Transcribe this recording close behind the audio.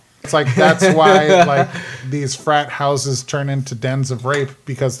it's like that's why like these frat houses turn into dens of rape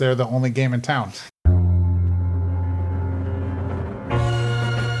because they're the only game in town.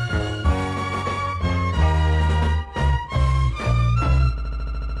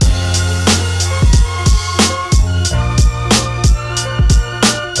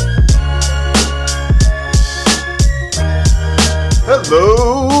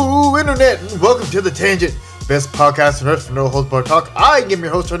 Hello, Internet, and welcome to The Tangent, best podcast on earth for no holds barred talk. I am your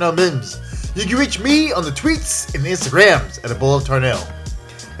host, Tarnell Mims. You can reach me on the tweets and the Instagrams at A Bull of Tarnell.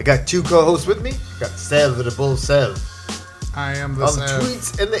 I got two co-hosts with me. I got Sev at A Bull of Sev. I am the on the Sev.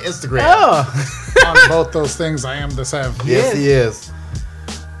 tweets and the Instagram. Oh, On both those things, I am the Sev. Yes, he is.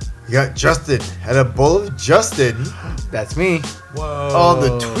 You got Justin at A Bull of Justin that's me. Whoa. on the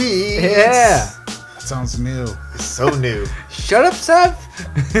tweets. Yeah. That sounds new. So new. Shut up, Seb.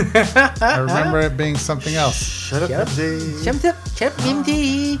 I remember it being something else. Shut up, Yep. MJ. Shut up, Chip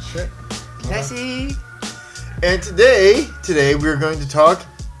MD. Shit. Classy. And today we're going to talk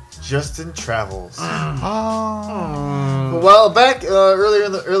Justin Travels. Oh. A while back,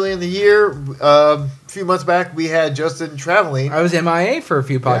 early in the year, a few months back, we had Justin traveling. I was MIA for a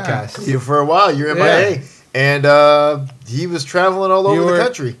few podcasts. For a while, you're MIA, and he was traveling all over the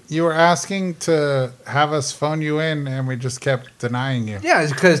country. You were asking to have us phone you in, and we just kept denying you. Yeah,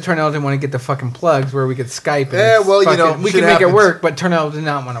 it's because Tarnell didn't want to get the fucking plugs where we could Skype. And Yeah, well, you know, we shit can make happens. it work, but Tarnell did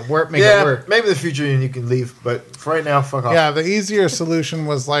not want to make it work. Maybe in the future you can leave, but for right now, fuck off. Yeah, the easier solution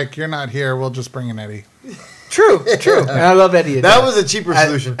was like, you're not here, we'll just bring in Eddie. True. And I love Eddie. That was a cheaper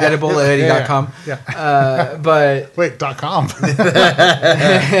solution. Edibleeddie.com. Yeah. But Wait, .com.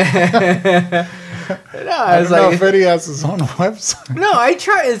 no, I I was don't know like, if Eddie has his own website. no, I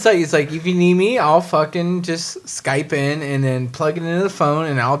try. It's like if you need me, I'll fucking just Skype in and then plug it into the phone,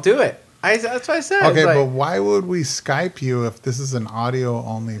 and I'll do it. That's what I said. Okay, It's like, but why would we Skype you if this is an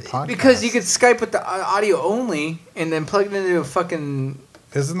audio-only podcast? because you could Skype with the audio only, and then plug it into a fucking.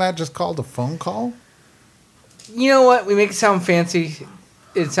 Isn't that just called a phone call? You know what? We make it sound fancy.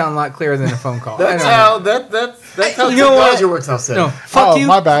 It sound a lot clearer than a phone call. That's I don't know. that's how You know what? technology works. I'll say. No, fuck Oh, you.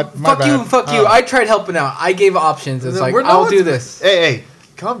 my bad, Fuck my you. bad. Fuck you. Oh. I tried helping out. I gave options. It's like We're no I'll one's- do this. Hey,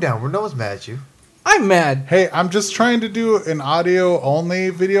 calm down. No one's mad at you. I'm mad. Hey, I'm just trying to do an audio-only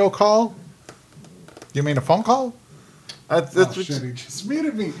video call. You mean a phone call? That's Oh, what shit, he just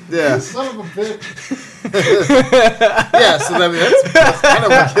muted me. Yeah. You son of a bitch. yeah. So that's kind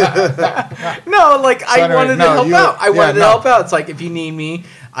of what. No, like I anyway, wanted to no, help you- out. I yeah, wanted to no. help out. It's like if you need me,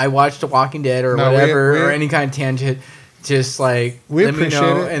 I watched The Walking Dead or No, whatever, we- or any kind of tangent. Just like We let me appreciate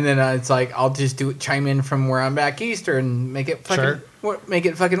know, it. and then it's like I'll just chime in from where I'm back east and make it fucking Sure. make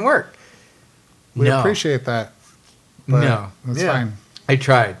it fucking work. We No. appreciate that. But No. It's Yeah. fine. I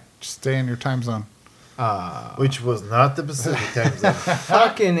tried. Just stay in your time zone. Which was not the Pacific time zone.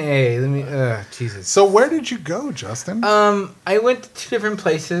 Fucking A. Let me. Jesus. So where did you go, Justin? I went to two different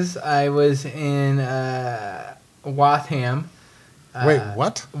places. I was in Watham. Wait,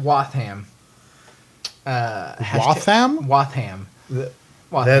 what? Watham. Watham? Watham. Th-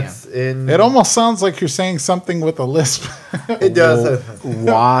 Watham. That's in. It almost sounds like you're saying something with a lisp. It does.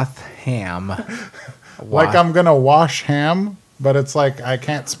 Watham. Like I'm going to wash ham, but it's like I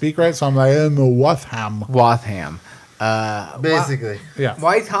can't speak right, so I'm like, I'm a Watham. Watham. Basically. Yeah.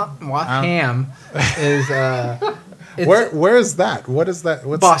 Watham is it's Where is that? What is that?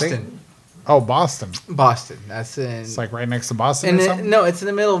 What's Boston. state? Oh, Boston. Boston. That's in. It's like right next to Boston and or something? no, it's in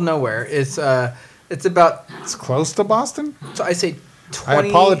the middle of nowhere. It's about. It's close to Boston? So I say 20. I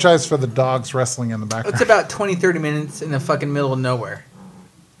apologize for the dogs wrestling in the background. It's about 20-30 minutes in the fucking middle of nowhere.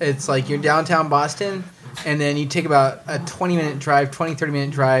 It's like you're downtown Boston, and then you take about a 20-30-minute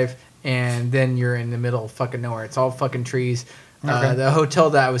drive, and then you're in the middle of fucking nowhere. It's all fucking trees. Okay. The hotel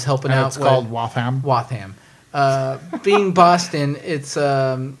that I was helping And out it's with, called Watham. Watham. Being Boston, it's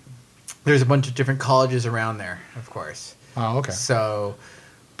there's a bunch of different colleges around there, of course. Oh, okay. So,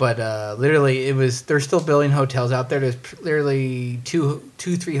 but literally, they're still building hotels out there. There's literally two,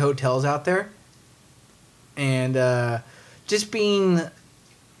 3 hotels out there, and just being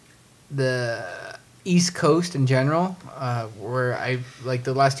the East Coast in general, where I like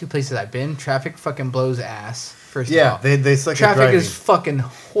the last 2 places I've been, traffic fucking blows ass. First of all, they suck at traffic driving. is fucking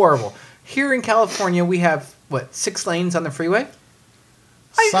horrible. Here in California, we have 6 lanes on the freeway.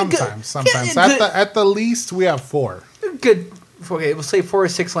 Sometimes. Good. At the least, we have 4. Good. Okay, we'll say 4 or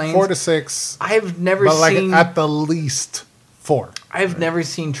 6 lanes. 4 to 6. I've never But like seen. at the least 4. I've never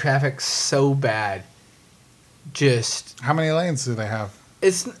seen traffic so bad. Just How many lanes do they have?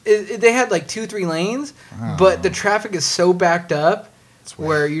 they had like 2-3 lanes, Oh. but the traffic is so backed up It's weird.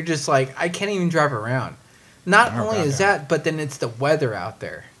 where you're just like, I can't even drive around. Not Oh, only is goddamn. that, but then it's the weather out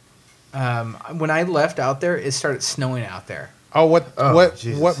there. When I left out there, it started snowing out there. Oh, what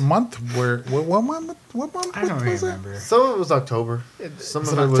Jesus. month what month I don't was it? remember. Some of it was October. Some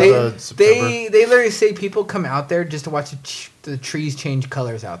of it was They September. they literally say people come out there just to watch the trees change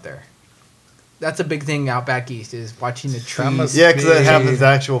colors out there. That's a big thing out back east is watching the trees. must- Yeah, because it Big. happens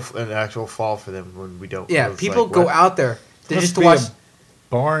an actual fall for them when we don't. Yeah, it's people like, go what? out there Must just to be watch. a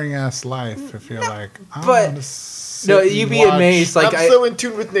boring ass life if you're like, I but- wanna sit No, and you'd be watch- amazed. Like I'm so in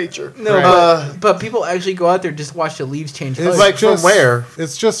tune with nature. no, Right. but people actually go out there just to watch the leaves change colors. It's like from where?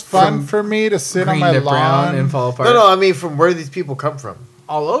 It's just fun From for me to sit on green my to brown lawn and fall apart. No, I mean from where these people come from.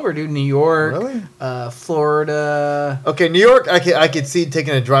 all over, dude. New York, Really? Florida. Okay, New York, I could see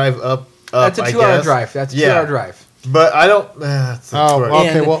taking a drive up. That's a I 2 hour guess. drive. That's a Yeah. 2 hour drive. But I don't. It's a Oh, tourist.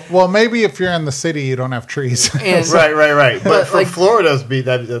 okay. And- Well, maybe if you're in the city, you don't have trees. And Right. But But, from like- Florida's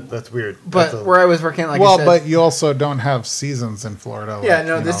that's weird. But That's a- where I was working, like I well, said, but you also don't have seasons in Florida. yeah, like,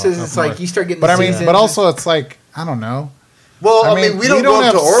 no, you this know, is up it's like north. you start getting. But the I mean, seasons. but also it's like I don't know. well, I I mean, mean, we don't we go don't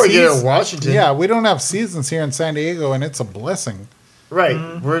up to have Oregon seas- or Washington. Yeah, we don't have seasons here in San Diego, and it's a blessing. Right.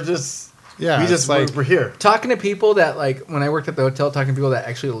 Mm-hmm. We're just. Yeah, We it's just like we're here. talking to people that like when I worked at the hotel, talking to people that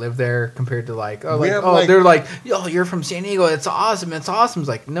actually live there compared to like We have, like- they're like yo you're from San Diego, it's awesome. It's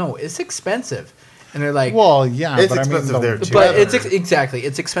like no, it's expensive, and they're like well, yeah, It's but I mean, expensive there, too. but weather. exactly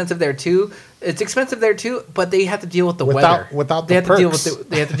it's expensive there too. It's expensive there too, but they have to deal with the weather. Without They the have to deal perks. with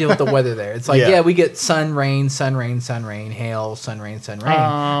they have to deal with the weather there. It's like Yeah. yeah, we get sun, rain, hail, sun, rain.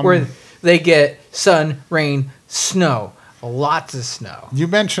 Um, Where they get sun, rain, snow, lots of snow. You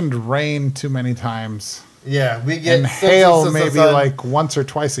mentioned rain too many times, Yeah, we get and sun, hail sun, sun, maybe sun. like once or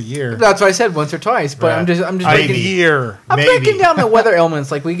twice a year. That's what I said once or twice, but Right. I'm just A breaking, year. I'm Maybe. breaking down the weather elements.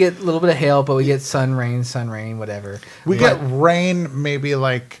 Like we get a little bit of hail, but we get sun, rain, whatever. We But- get rain maybe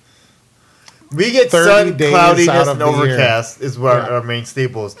like We get 30 sun, days cloudiness, out of and the year. overcast is what Yeah. our main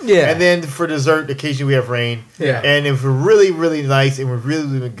staples. Yeah. And then for dessert, occasionally we have rain. Yeah. And if we're really, really nice and we're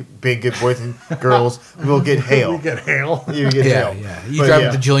really being good boys and girls, we'll get hail. we get hail. You get yeah, hail. yeah. You But drive yeah.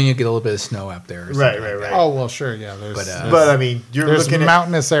 up to Julian, you get a little bit of snow up there. Or Right, something right, like right. that. Oh well, sure, yeah. There's But, But I mean, you're there's looking at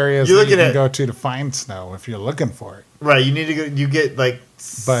mountainous areas you're that you looking can at- go to find snow if you're looking for it. right. You need to go. You get like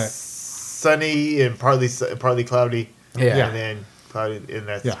But- sunny and partly cloudy. Yeah. And then cloudy, and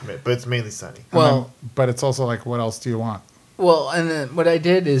that's Yeah. but it's mainly sunny. And Well- then- but it's also like, what else do you want? Well, and then what I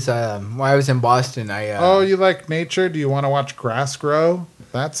did is while I was in Boston, I Oh, you like nature? Do you want to watch grass grow?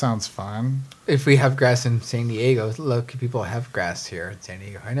 That sounds fun. if we have grass in San Diego, look, people have grass here in San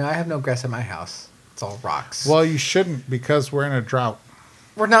Diego. I know I have no grass at my house. It's all rocks. Well, you shouldn't because we're in a drought.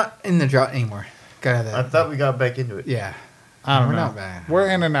 we're not in the drought anymore. Got I thought we got back into it. yeah. I don't We're know. not bad. We're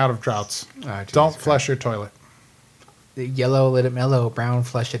in and out of droughts. Oh, Jesus Don't Christ. flush your toilet. The yellow, let it mellow. Brown,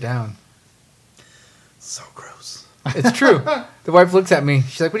 flush it down. So gross. It's true. The wife looks at me.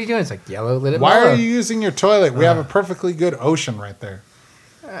 She's like, "What are you doing?" It's like yellow, let it Why mellow. are you using your toilet? We have a perfectly good ocean right there.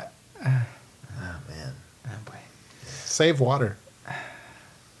 Oh man. Oh, boy. Save water.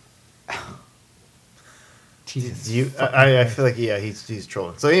 Jesus. I feel like he's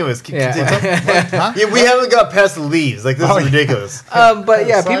trolling. So anyways, continue. Yeah. Huh? Yeah, we haven't got past the leaves. Like this Oh, is yeah. ridiculous. But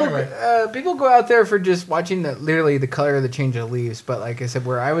yeah, So people anyway. people go out there for just watching literally the color of the change of leaves. But like I said,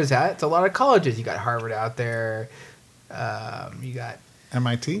 where I was at, it's a lot of colleges. You got Harvard out there. You got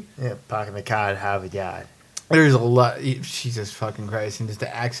MIT? Yeah, parking the car at Harvard Yard. there's a lot. Jesus fucking Christ, and just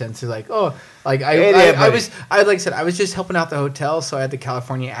the accents are like like Hey I there, buddy. was like I said I was just helping out the hotel, so I had the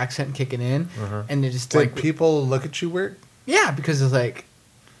California accent kicking in, and it just Did like people look at you weird? yeah, because it's like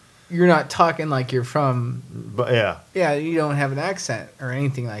you're not talking like you're from But yeah, you don't have an accent or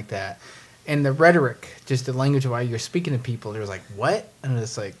anything like that. And the rhetoric, just the language of why you're speaking to people, they're like, what? And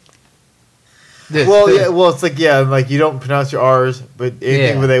it's like, it's like you don't pronounce your R's, but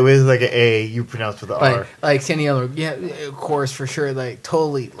anything Yeah. with like an A, you pronounce with the R. like San Diego, yeah, of course, for sure,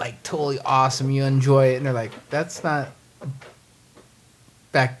 totally awesome. You enjoy it. And they're like, that's not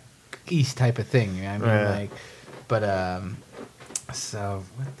back east type of thing. You know what I mean? Right. So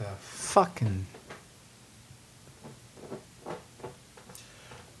what the fucking.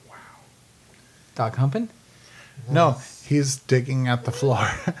 Dog humping? No, he's digging at the floor.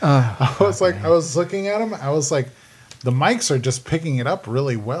 Oh, I was looking at him. I was like, the mics are just picking it up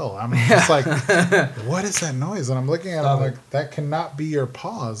really well. I'm just like, what is that noise? And I'm looking at him like, that cannot be your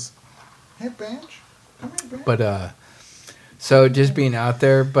paws. Hey, Bench. Come here, Bench. But so just being out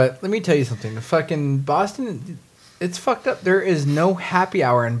there. But let me tell you something. The fucking Boston, it's fucked up. There is no happy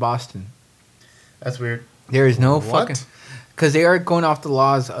hour in Boston. That's weird. There is no What? fucking. Because they are going off the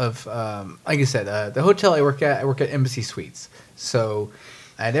laws of, like I said, the hotel I work at Embassy Suites. So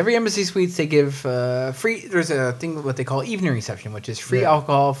At every Embassy Suites, they give free. There's a thing what they call evening reception, which is free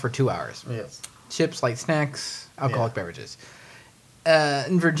alcohol for 2 hours. Yes. Chips, light snacks, alcoholic beverages.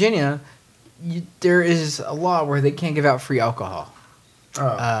 In Virginia, there is a law where they can't give out free alcohol.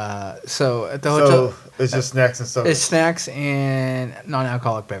 Oh. So at the hotel, it's just snacks and stuff. it's snacks and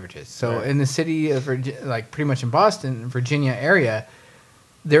non-alcoholic beverages. So Right. in the city of like pretty much in Boston, Virginia area,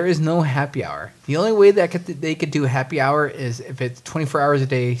 there is no happy hour. The only way that they could do a happy hour is if it's 24 hours a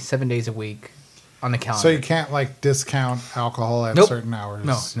day, 7 days a week on the calendar. So you can't like discount alcohol at Nope. certain hours.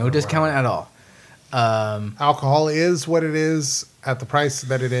 no or discount whatever. at all. Alcohol is what it is at the price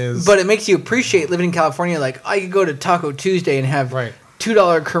that it is. But it makes you appreciate living in California. Like I could go to Taco Tuesday and have Right.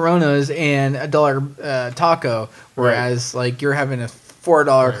 $2 Coronas and $1 taco, whereas like you're having a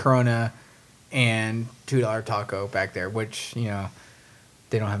 $4 Corona and $2 taco back there, which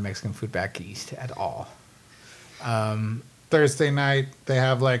they don't have Mexican food back east at all. Thursday night they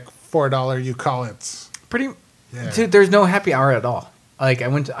have like $4 you call it's. Yeah. Dude, there's no happy hour at all. Like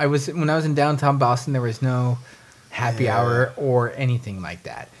when I was in downtown Boston, there was no happy hour or anything like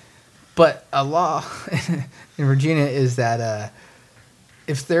that. But a law in Virginia is that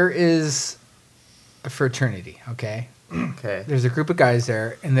if there is a fraternity, okay, there's a group of guys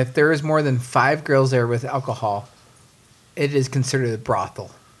there, and if there is more than 5 girls there with alcohol, it is considered a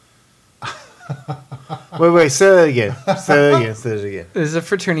brothel. Wait, say that again. Say it again. There's a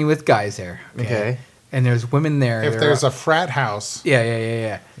fraternity with guys there, Okay. and there's women there. If there's a frat house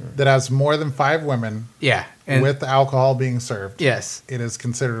yeah, that has more than 5 women and with alcohol being served, yes, it is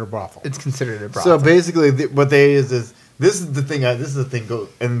considered a brothel. it's considered a brothel. So basically, what they is this is the thing. This is the thing.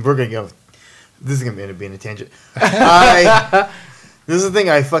 And we're gonna go. This is gonna end up being a tangent. This is the thing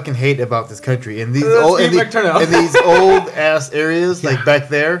I fucking hate about this country and these these old ass areas like back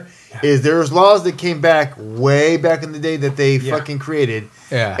there. Is there's laws that came back way back in the day that they fucking created,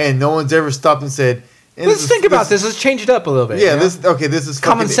 and no one's ever stopped and said, let's think about this. Let's change it up a little bit. Yeah, this is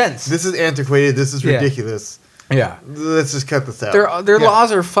common fucking, sense. This is antiquated. This is ridiculous. Yeah, let's just cut this out. Their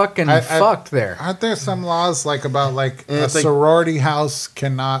laws are fucking fucked there. Aren't there some laws like about like And a it's like- sorority house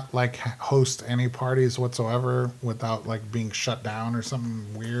cannot like host any parties whatsoever without like being shut down or something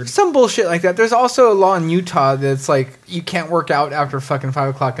weird? Some bullshit like that. There's also a law in Utah that's like you can't work out after fucking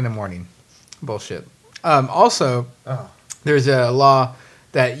 5 o'clock in the morning. Bullshit. Also, there's a law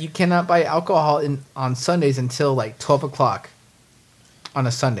that you cannot buy alcohol on Sundays until like 12 o'clock on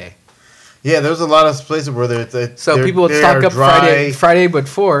a Sunday. Yeah, there's a lot of places where People would stock up dry. Friday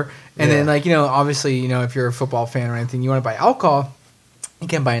before, and then obviously if you're a football fan or anything, you want to buy alcohol, you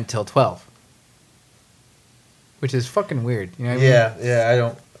can't buy it until 12, which is fucking weird. You know what I mean? Yeah, I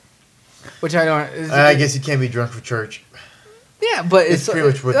don't. Which I don't. I guess you can't be drunk for church. Yeah, but it's pretty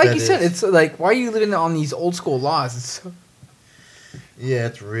much what like that you said. is. It's like why are you living on these old school laws?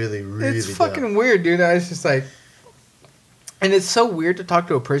 It's really, really. It's fucking weird, dude. I was just like, and it's so weird to talk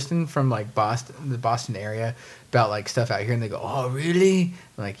to a person from like Boston, the Boston area, about like stuff out here, and they go, "Oh, really?"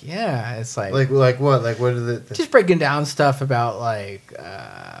 I'm like, yeah. It's like like what? Like what is it? just breaking down stuff about like.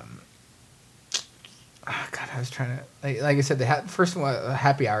 God, I was trying to like I said the first one, a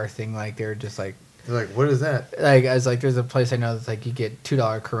happy hour thing. Like they're just like. They're like, what is that? Like I was like, there's a place I know that's like you get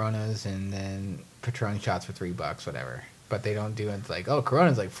 $2 Coronas and then Patron shots for $3, whatever. But they don't do it like, oh,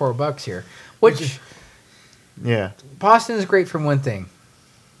 Corona's like $4 here, which Yeah. Boston is great for one thing.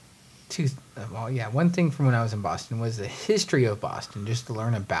 One thing from when I was in Boston was the history of Boston, just to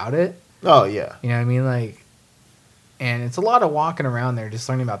learn about it. Oh yeah. You know what I mean? Like, and it's a lot of walking around there, just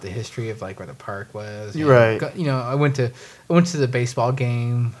learning about the history of like where the park was. You're right. I went to the baseball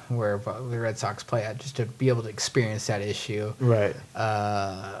game where the Red Sox play at, just to be able to experience that issue. Right.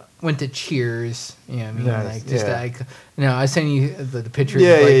 Went to Cheers. You know what I mean? Nice, Like just yeah. like, I sent you the pictures Yeah,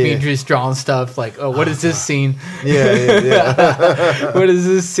 of like yeah, me yeah. just drawing stuff like, oh, what is this scene? Yeah. What is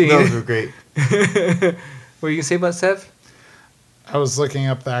this scene? Those were great. What were you gonna say about Sev? I was looking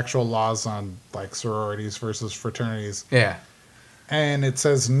up the actual laws on like sororities versus fraternities, Yeah. and it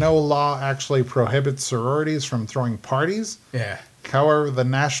says no law actually prohibits sororities from throwing parties. Yeah. However, the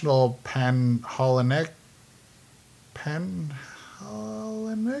National Panhellenic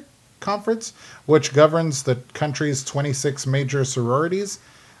Conference, which governs the country's 26 major sororities,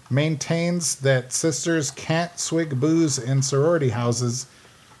 maintains that sisters can't swig booze in sorority houses,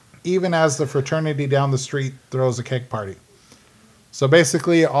 even as the fraternity down the street throws a cake party. So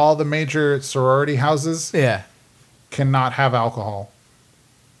basically, all the major sorority houses Yeah. cannot have alcohol,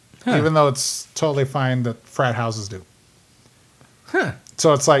 even though it's totally fine that frat houses do. Huh.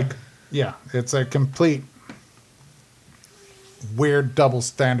 So it's like, yeah, it's a complete weird double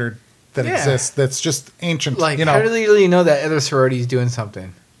standard that exists that's just ancient. Like, you know, how do you really know that other sorority is doing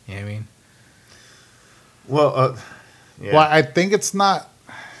something? You know what I mean? Well, yeah. Well, I think it's not,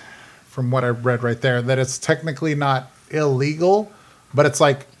 from what I read right there, that it's technically not illegal, but it's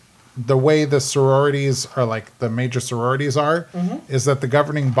like the way the sororities are, like the major sororities are, is that the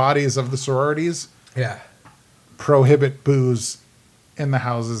governing bodies of the sororities prohibit booze in the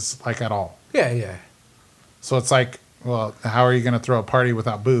houses, like at all. Yeah. So it's like, well, how are you going to throw a party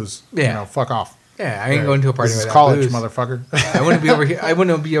without booze? Yeah. You know, fuck off. Yeah, I ain't going to a party This is without college, booze. motherfucker. I wouldn't be over here. I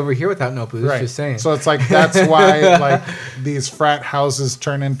wouldn't be over here without no booze. Right. Just saying. So it's like that's why like these frat houses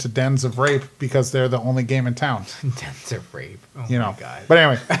turn into dens of rape because they're the only game in town. Dens of rape. Oh You my know. god. But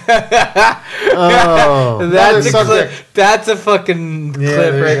anyway, Oh, That's a subject. clip. That's a fucking clip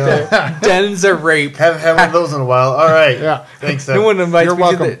there you right go. there. Dens of rape. haven't had one of those in a while. All right. Yeah. Thanks. No one invites You're me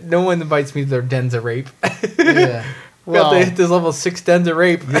welcome. to no one invites me to their dens of rape. Yeah. Well- Got this level 6 dens of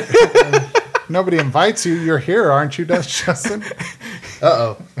rape. nobody invites you. You're here, aren't you, Justin?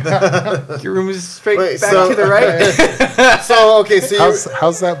 Uh Your room is straight Wait, back so- to the right. oh. So okay. So you.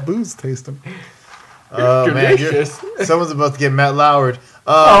 How's that booze tasting? Oh man, Delicious. someone's about to get Matt Lauered.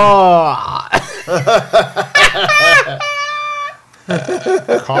 Oh.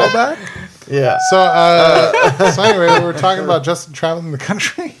 Callback? Yeah. So anyway, we were talking about Justin traveling the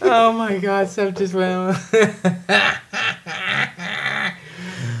country. Oh my god, Seth just went.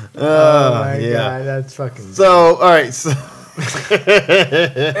 Oh my yeah. god, that's fucking. So all right. So.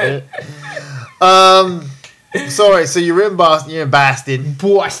 So all right. So you're in Boston. You're in Boston.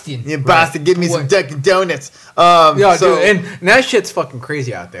 Boston. You're in Boston. Give me some Dunkin' Donuts. Yeah, so, dude, and that shit's fucking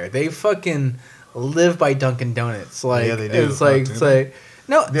crazy out there. They fucking live by Dunkin' Donuts. Like, Yeah, they do. It's like, Oh, it's do like,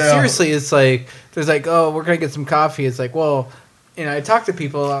 no, Yeah. seriously, it's like, there's like, oh, we're gonna get some coffee. It's like, well, you know, I talk to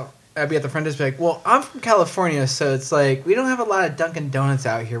people. I'd be at the front desk, be like, well, I'm from California, so it's like we don't have a lot of Dunkin' Donuts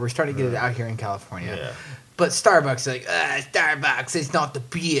out here. We're starting to get it out here in California. Yeah. But Starbucks is like, Starbucks, it's not the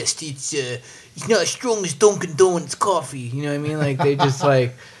best. It's not as strong as Dunkin' Donuts coffee. You know what I mean? Like they just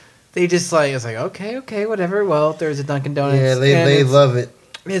like, it's like, okay, whatever. Well, there's a Dunkin' Donuts. Yeah, and they it's- love it.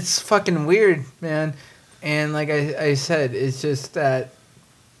 It's fucking weird, man. And like I said, it's just that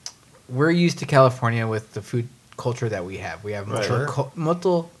we're used to California with the food culture that we have. We have Right.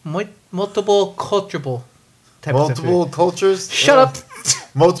 multiple cultural types of Multiple food. cultures. Shut up.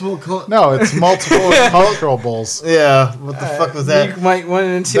 Multiple. No, it's multiple cultural bowls. Yeah. What the fuck was that? You might want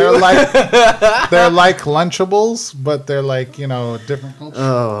into. They're like Lunchables, but they're like, you know, different cultures.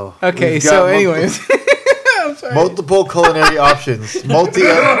 Oh. Okay, We've so got anyways. I'm sorry. multiple culinary options. Multiple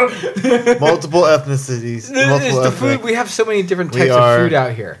ethnicities. It's Multiple the food. ethnic. We have so many different We types are- of food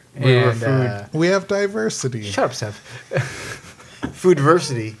out here. we are And, food. We have diversity. shut up, Seth. Food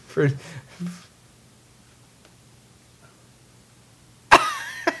diversity. Food.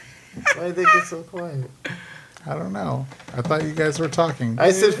 Why did they get so quiet? I don't know. I thought you guys were talking.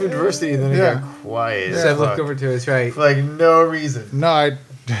 I said food diversity, and then it Yeah. got quiet. Seth looked Fuck. over to his right. For like no reason. No,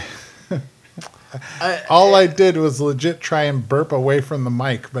 all I did was legit try and burp away from the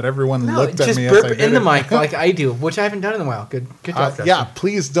mic, but everyone No, looked at just me as I burp did in the it. mic like I do, which I haven't done in a while. Good job, Justin. Yeah,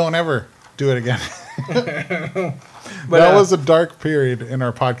 please don't ever do it again. But, That was a dark period in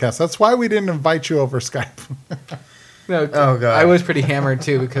our podcast. That's why we didn't invite you over Skype. no, Oh, God. I was pretty hammered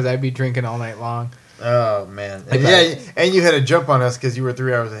too because I'd be drinking all night long. Oh man. Like And yeah, and you had to jump on us because you were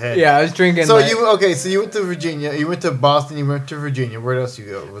 3 hours ahead. Yeah, I was drinking. So like- So you went to Virginia. You went to Boston. You went to Virginia. Where else you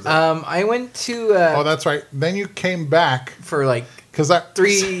go? Was it? I went to Oh, that's right. Then you came back for like because I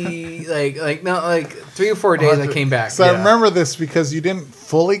 3 3 or 4 days. I came back. So I Yeah. remember this because you didn't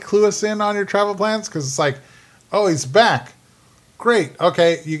fully clue us in on your travel plans because it's like, oh, he's back. Great.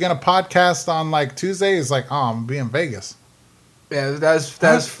 Okay, you're gonna podcast on like Tuesday. He's like, oh, I'm gonna be in Vegas. Yeah, I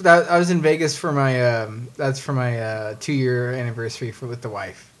was in Vegas for my that's for my 2-year anniversary with the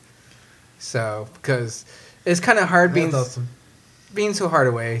wife. So because it's kind of hard being That's awesome. being so hard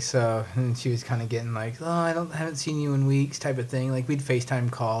away. So and she was kind of getting like, oh, I haven't seen you in weeks type of thing. Like we'd FaceTime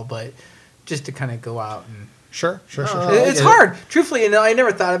call, but just to kind of go out and Sure. Oh, it's I get it. hard. Truthfully, I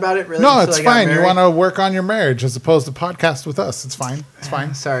never thought about it really. No, until it's I got fine. You married. want to work on your marriage as opposed to podcast with us. It's fine. It's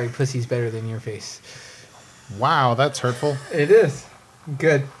fine. Sorry, pussy's better than your face. Wow, that's hurtful. It is.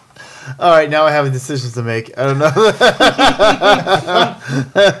 Good. All right, now I have a decision to make. I don't know.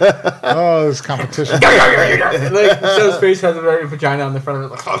 Oh, this competition. Like Joe's face has a vagina on the front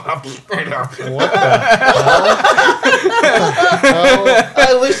of it. Like, What the hell?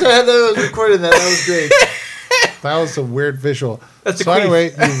 I wish I had that recorded. That was great. That was a weird visual. That's a so queef.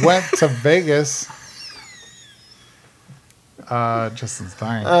 anyway, you went to Vegas. Justin's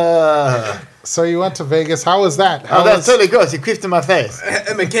dying. So you went to Vegas. How was that? Oh, that's totally gross. He creeped in my face.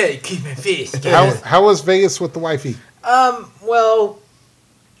 I'm a kid. Keep my face. How was Vegas with the wifey? Well,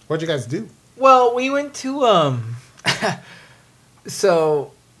 What'd you guys do? we went to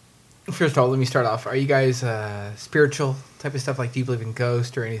So, first of all, let me start off. Are you guys spiritual type of stuff? Like, do you believe in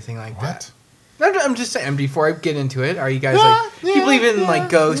ghosts or anything like that? I'm just saying. Before I get into it, are you guys do you believe in like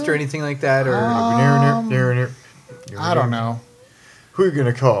ghosts or anything like that? Or I don't know. Who are you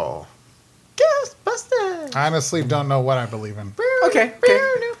gonna call? Ghostbusters. I honestly don't know what I believe in. Okay.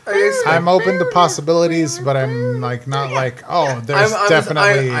 I'm open to possibilities, but I'm like not like there's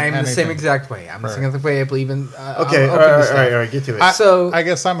definitely. I'm the same anything. exact way. I'm the same exact way. I believe in. Okay, all right, get to it. So I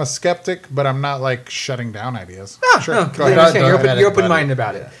guess I'm a skeptic, but I'm not like shutting down ideas. Sure. Go Completely ahead. understand. You're open-minded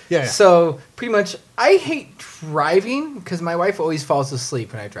about it. Yeah. So pretty much, I hate driving because my wife always falls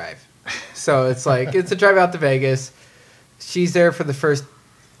asleep when I drive. So it's like it's a drive out to Vegas. She's there for the first.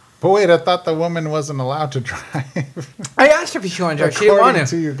 But wait, I thought the woman wasn't allowed to drive. I asked her if she wanted to drive. She didn't want According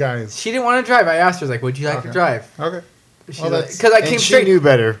to. to you guys. She didn't want to drive. I asked her, like, would you like to drive? Okay. Because I came And straight. she knew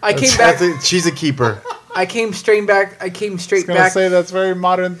better. I came back. She's a keeper. I came straight back. I came I was straight gonna back. say that's very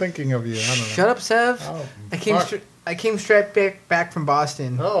modern thinking of you. I don't know. Shut up, Sev. Oh, I came straight back from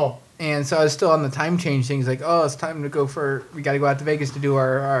Boston. Oh. And so I was still on the time change things. Like, it's time to go we got to go out to Vegas to do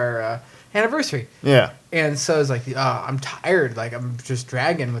our anniversary. Yeah. And so it's like, I'm tired. Like, I'm just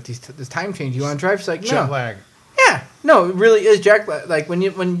dragging with this time change. You want to drive? She's like, no. Jet lag. Yeah. No, it really is jet lag. Like,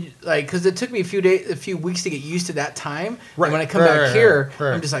 because it took me a few weeks to get used to that time. Right. And when I come back here,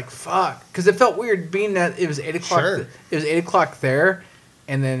 right. I'm just like, fuck. Because it felt weird being that it was 8 o'clock. Sure. It was 8 o'clock there.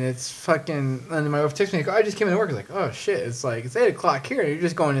 And then it's fucking. And then my wife texts me, like, I just came into work. It's like, oh, shit. It's like, it's 8 o'clock here. You're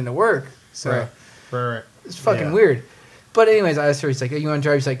just going into work. So Right. it's fucking weird. But anyways, I asked her, he's like, you want to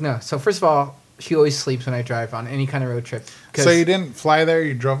drive? She's like, no. So first of all, she always sleeps when I drive on any kind of road trip. So you didn't fly there?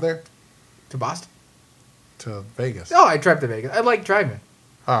 You drove there To Boston? to Vegas? Oh, I drive to Vegas. I like driving.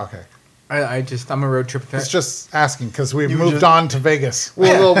 Oh, okay. I'm a road trip. It's just asking because we You moved just- on to Vegas.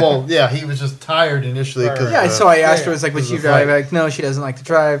 Well, yeah. He was just tired initially. Cause, Yeah, so I asked her, it's like, it would was you a drive? flight. Like, no, she doesn't like to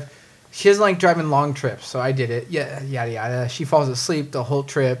drive. She doesn't like driving long trips, so I did it. Yeah, yada, yada. She falls asleep the whole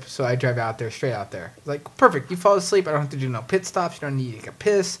trip, so I drive out there, straight out there. Like, perfect. You fall asleep. I don't have to do no pit stops. You don't need to take a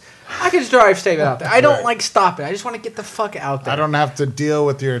piss. I can just drive straight out there. I don't like stopping. I just want to get the fuck out there. I don't have to deal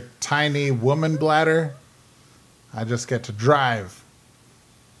with your tiny woman bladder. I just get to drive.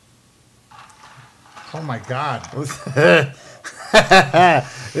 Oh my God.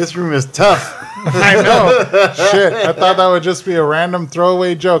 This room is tough. I know. Shit. I thought that would just be a random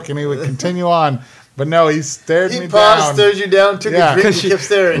throwaway joke and he would continue on. But no, he stared He me paused, down. stared you down, took Yeah. a drink, and kept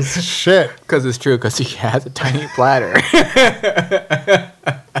staring. Shit. Because it's true, because he has a tiny bladder. Because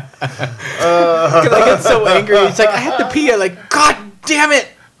I get so angry. It's like, I have to pee. I'm like, God damn it.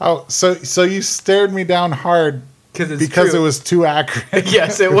 Oh, so you stared me down hard because true. it was too accurate.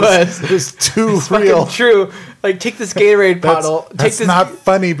 Yes, it was. It was too It's real. fucking true. Like, take this Gatorade bottle. That's not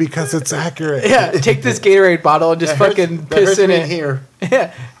funny because it's accurate. Yeah, take this Gatorade bottle and just fucking piss in it. Here.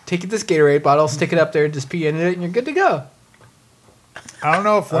 Yeah, take this Gatorade bottle, stick it up there, just pee in it, and you're good to go. I don't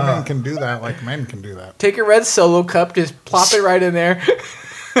know if women can do that like men can do that. Take a red Solo cup, just plop it right in there.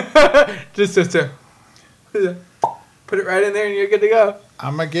 just put it right in there, and you're good to go.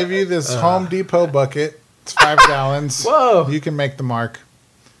 I'm gonna give you this Home Depot bucket. It's 5 gallons. Whoa. You can make the mark.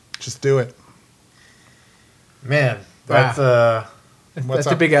 Just do it. Man, that's That's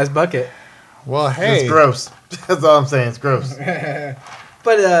a big ass bucket. Well, hey. it's gross. That's all I'm saying. It's gross.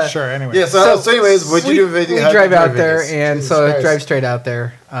 But Sure. Anyway. Yeah. So anyways, what'd you do? in Vegas? We How'd you drive out in there, Vegas? and Jesus so I Christ. drive straight out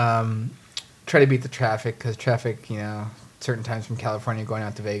there. Try to beat the traffic because traffic, certain times from California going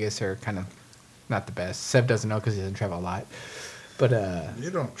out to Vegas are kind of not the best. Seb doesn't know because he doesn't travel a lot. But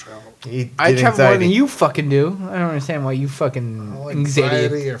You don't travel. I travel more than you fucking do. I don't understand why you fucking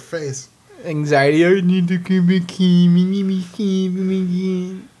Anxiety your face. Anxiety. I need to come back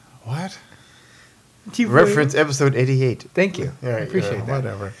home. What? Reference episode 88. Thank you. All right, I appreciate that.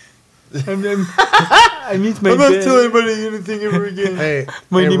 Whatever. I miss my I'm not bed. telling anybody anything ever again. Hey,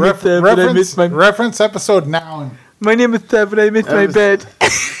 My name is Seb, and I miss my- reference episode now. And My name is Seb, and I miss my bed.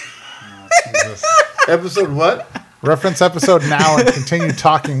 Jesus. Episode what? Reference episode now and continue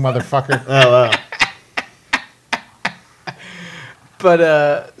talking, motherfucker. Oh wow.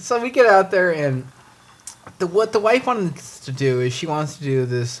 But so we get out there, and what the wife wanted us to do is she wants to do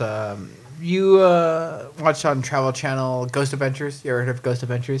this. You watch on Travel Channel Ghost Adventures. You ever heard of Ghost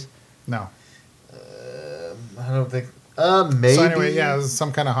Adventures? No. I don't think. Maybe. So anyway, yeah, is it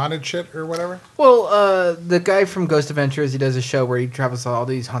some kind of haunted shit or whatever? Well, the guy from Ghost Adventures, he does a show where he travels to all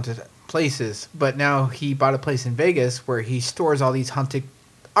these haunted places, but now he bought a place in Vegas where he stores all these haunted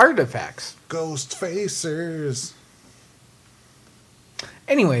artifacts. Ghost facers.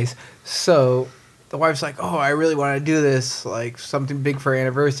 Anyways, so the wife's like, "Oh, I really want to do this, like something big for our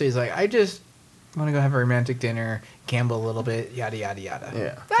anniversary." He's like, "I just want to go have a romantic dinner, gamble a little bit, yada yada yada."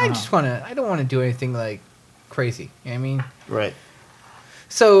 Yeah. I don't want to do anything like crazy. You know what I mean? Right.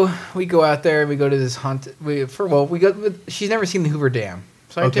 So we go out there and we go to this haunted. She's never seen the Hoover Dam,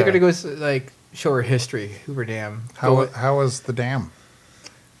 so I took her to go like show her history. Hoover Dam. How was the dam?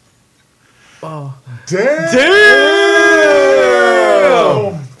 Oh, Damn!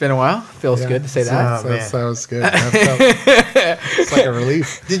 it's been a while. Feels good to say that. man. That was good. It's like a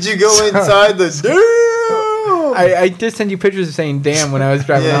relief. Did you go inside the dam? I did send you pictures of saying "damn" when I was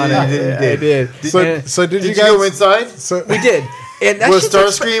driving on it. you did. I did. So did you Did you guys go inside? So We did. And that Was shit's like-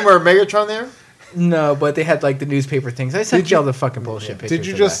 Starscream or Megatron there? No, but they had like the newspaper things. I sent Did you you- all the fucking bullshit pictures. Did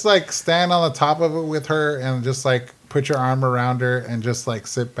you of just that. like stand on the top of it with her and just like put your arm around her and just like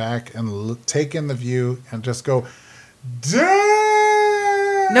sit back and take in the view and just go,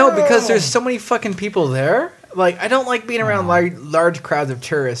 damn? No, because there's so many fucking people there. Like, I don't like being around large crowds of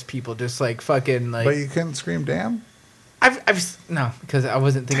tourist people. Just like fucking like. But you couldn't scream damn? No, because I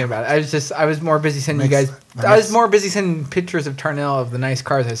wasn't thinking about it. I was more busy sending you Makes- guys. that I was makes- more busy sending pictures of Tarnell of the nice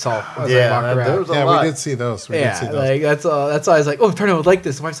cars I saw as I walked there around. was a Yeah, lot. we did see those. We did see Yeah, those. like that's all. That's all. I was like, "Oh, Tarnell would like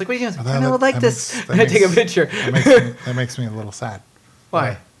this." The wife's like, "What are you doing?" That- Tarnell would like that this. makes- that And I take a makes- picture. that makes me a little sad.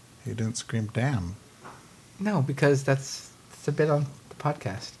 Why? You didn't scream damn. No, because that's a bit on the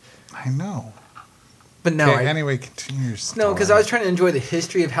podcast. I know. But no, Okay, anyway, continue your story. no, because I was trying to enjoy the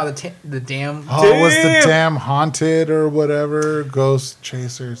history of how the dam. Oh, was the dam haunted or whatever? Ghost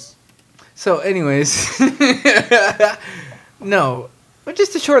chasers. So, anyways, no, but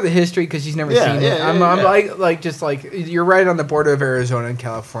just to short the history because she's never seen it. I'm like just like you're right on the border of Arizona and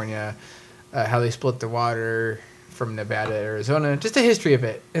California. How they split the water from Nevada to Arizona. Just a history of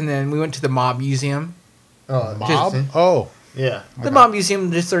it, and then we went to the Mob Museum. Oh, Mob? interesting. Oh. Yeah. The Mob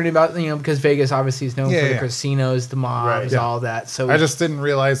Museum, just learning about because Vegas obviously is known Yeah, for the yeah. casinos, the mobs, Right. Yeah. all that. So I just didn't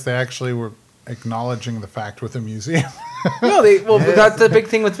realize they actually were acknowledging the fact with a museum. that's the big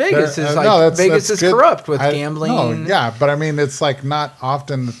thing with Vegas is like Vegas is good. corrupt with No, gambling. yeah, but I mean, it's like not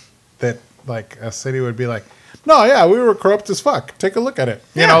often that like a city would be like, no, yeah, we were corrupt as fuck. Take a look at it.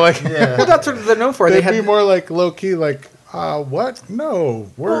 You know, like Yeah. Well, that's what they're known for. they'd They be had more like low key, like, what? No,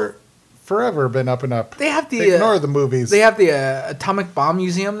 we're forever been up and up. they have the Ignore the movies. they have the Atomic Bomb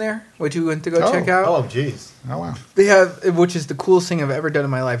Museum there, which we went to go Oh. check out. Oh, jeez. Oh wow. They have, which is the coolest thing I've ever done in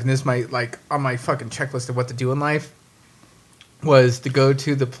my life, and this is my like on my fucking checklist of what to do in life, was to go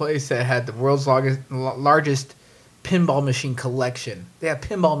to the place that had the world's largest pinball machine collection. They have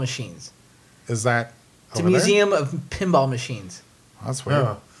pinball machines. Is that? It's a over there? museum of pinball machines. That's weird.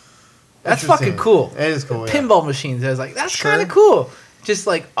 Oh. That's Interesting. fucking cool. It is cool. Yeah. Pinball machines. I was like, that's Sure. kind of cool. Just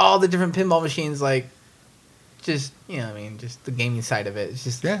like all the different pinball machines, like just just the gaming side of it. It's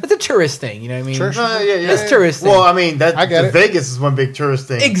just it's a tourist thing. You know what I mean? Sure, sure. No, yeah, yeah. It's tourist thing. Well, I mean, I get it. Vegas is one big tourist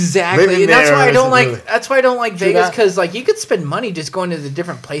thing. Exactly, Living and that's there why I don't isn't like. really- That's why I don't like True Vegas that. because like you could spend money just going to the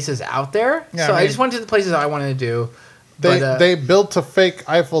different places out there. Yeah, so I I mean- just went to the places I wanted to do. They built a fake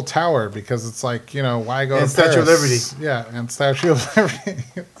Eiffel Tower because it's like, why go And to Statue of Paris? Liberty. Yeah, and Statue of Liberty.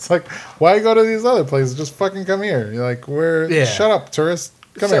 It's like, why go to these other places? Just fucking come here. You're like, shut up, tourist.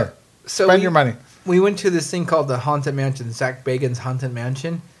 Come here. So Spend your money. We went to this thing called the Haunted Mansion, Zach Bagans' Haunted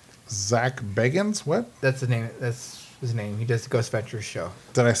Mansion. Zach Bagans? What? That's his name. That's his name. He does the Ghost Ventures show.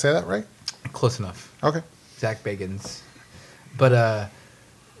 Did I say that right? Close enough. Okay. Zach Bagans. But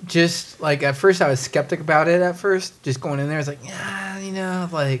just like at first I was skeptic about it at first. Just going in there, I was like,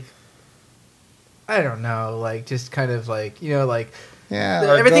 like I don't know, like just kind of like like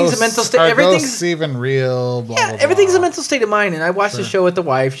Yeah. everything's a mental state. Are Everything's ghosts even real? Blah, blah, everything's blah. a mental state of mind. And I watched the Sure. show with the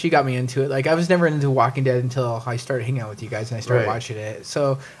wife. She got me into it. Like I was never into Walking Dead until I started hanging out with you guys and I started Right. watching it.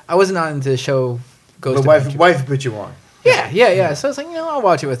 So I wasn't on into the show. Ghost The Adventure. wife put you on. Yeah. So I was like, I'll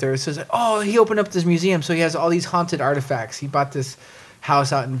watch it with her. So it's like, oh, he opened up this museum, so he has all these haunted artifacts. He bought this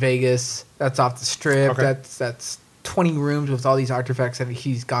house out in Vegas that's off the strip. Okay. That's 20 rooms with all these artifacts that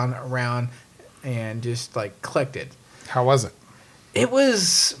he's gone around and just like collected. How was it? It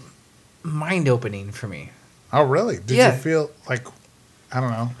was mind opening for me. Oh, really? Did Yeah. you feel like, I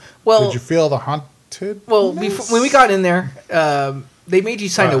don't know. Well- did you feel the haunted? Well, when we got in there, they made you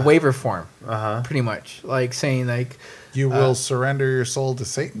sign a waiver form, Uh-huh. pretty much, like saying like, You will surrender your soul to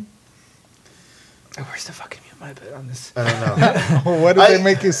Satan? oh, where's the fucking I put on this? I don't know. What did they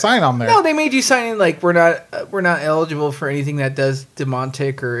make you sign on there? No, they made you sign in like we're not eligible for anything that does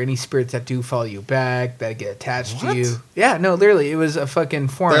demonic or any spirits that do follow you back that get attached to What? you. Yeah, no, literally, it was a fucking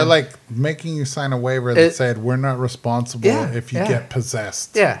form. They're like making you sign a waiver that said we're not responsible Yeah, if you yeah. get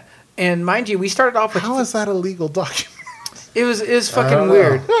possessed. yeah, and mind you, we started off with How is that a legal document? it was fucking don't know.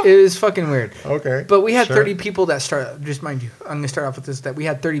 weird. It was fucking weird. Okay, But we had sure. 30 people that start. Just mind you, I'm gonna start off with this. That we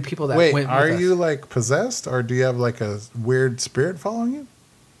had 30 people that Wait, went. are with us. you like possessed, or do you have like a weird spirit following you?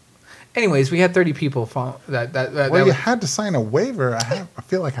 Anyways, we had 30 people that Well, you was- had to sign a waiver. I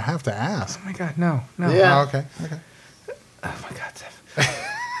feel like I have to ask. Oh my god, no. Yeah. Oh, okay. Oh my god, Seth.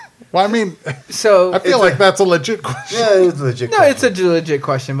 Well, I mean, So I feel like that's a legit question. Yeah, it's legit. no, it's a legit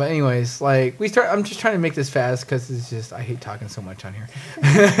question. But anyways, like I'm just trying to make this fast because it's just I hate talking so much on here.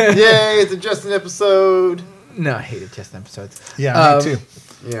 Yay, it's a Justin episode. No, I hate it. Just episodes. Yeah, me too.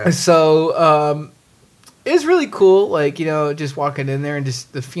 Yeah. So it was really cool. Like just walking in there and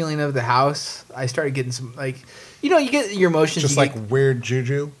just the feeling of the house. I started getting some like you get your emotions. Just you like get, weird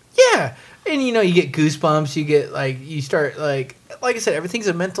juju. yeah, and you get goosebumps. You get like you start like I said, everything's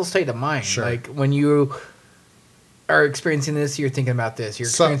a mental state of mind. Sure. Like when you are experiencing this, you're thinking about this. You're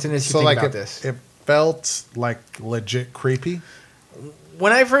experiencing this, you're thinking about this. It felt like legit creepy.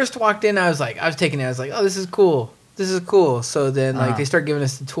 When I first walked in, I was taking it. I was like, oh, this is cool. This is cool. So then, like, they start giving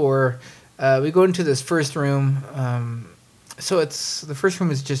us the tour. We go into this first room. So the first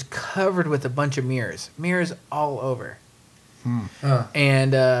room is just covered with a bunch of mirrors all over.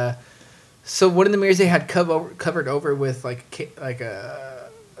 And so one of the mirrors they had covered over with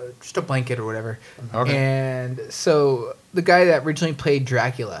just a blanket or whatever. Okay. And so the guy that originally played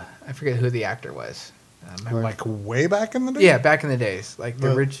Dracula, I forget who the actor was. Like way back in the day? Yeah, back in the days, like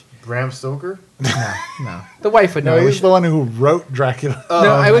the rich. Bram Stoker? No, the wife would know. No, he's the one who wrote Dracula.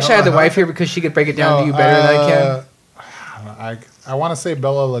 No, I wish I had the wife here because she could break it down to you better than I can. I want to say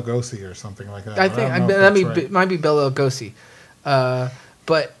Bella Lugosi or something like that. I but think don't know if that's right. might be Bela Lugosi.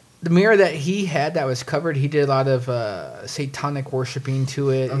 But the mirror that he had that was covered, he did a lot of satanic worshiping to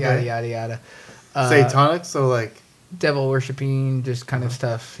it, Okay. yada yada yada. Satanic? So, like... Devil worshiping, just kind of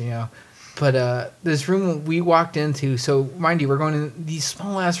stuff, But this room we walked into, so mind you, we're going in these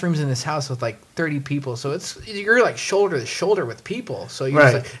small ass rooms in this house with like 30 people. So you're like shoulder to shoulder with people. So you're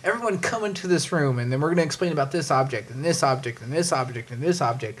just like, everyone come into this room, and then we're going to explain about this object and this object and this object and this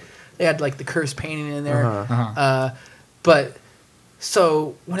object. They had like the cursed painting in there. But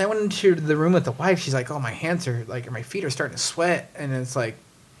so when I went into the room with the wife, she's like, oh, my hands are like, or my feet are starting to sweat. And it's like,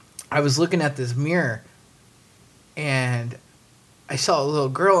 I was looking at this mirror and I saw a little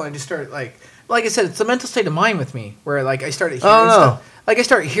girl and I just started like I said, it's a mental state of mind with me where like I started hearing stuff. Like I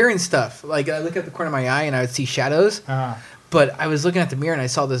started hearing stuff. Like I look at the corner of my eye and I would see shadows. But I was looking at the mirror and I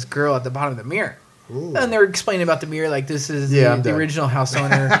saw this girl at the bottom of the mirror. Ooh. And they were explaining about the mirror like this is the original house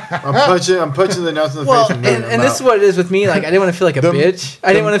owner. I'm punching the nuts in the Well, face. and this is what it is with me. Like I didn't want to feel like a bitch.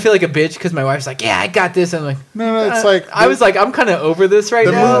 I didn't want to feel like a bitch because my wife's like, yeah, I got this. And I'm like, No, it's like I was like, I'm kind of over this right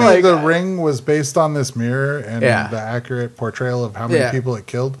the now. movie Like, The Ring was based on this mirror and Yeah. the accurate portrayal of how many people it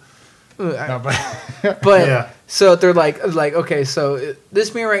killed. No, But so they're like okay, so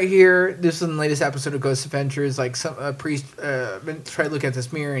this mirror right here, this is in the latest episode of Ghost Adventures. Like some priest tried to look at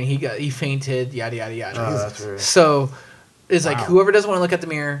this mirror and he fainted, yada yada yada. that's weird. So it's like whoever doesn't want to look at the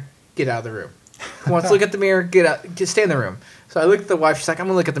mirror, get out of the room. Who wants to look at the mirror, get out, stay in the room. So I looked at the wife. She's like, I'm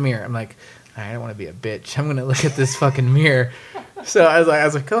gonna look at the mirror. I'm like, I don't want to be a bitch. I'm gonna look at this fucking mirror. So I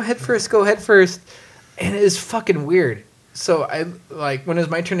was like, go ahead first. And it is fucking weird. So I like when it was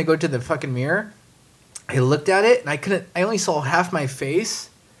my turn to go to the fucking mirror, I looked at it and I only saw half my face,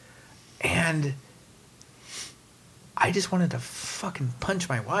 and I just wanted to fucking punch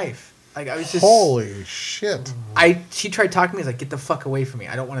my wife. Like I was just holy shit. She tried talking to me. I was like, get the fuck away from me.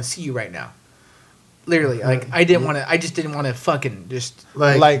 I don't want to see you right now. Literally, like I just didn't want to fucking just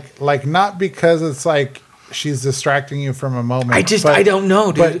like not because it's like she's distracting you from a moment. I don't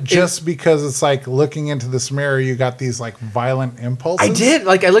know, dude. But just because it's like looking into this mirror, you got these like violent impulses. I did.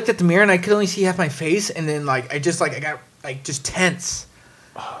 Like I looked at the mirror and I could only see half my face, and then like I got like just tense.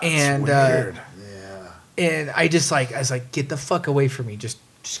 And weird. And I was like, get the fuck away from me. Just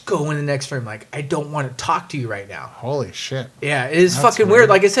go in the next room. Like I don't want to talk to you right now. Holy shit. Yeah, it is That's fucking weird.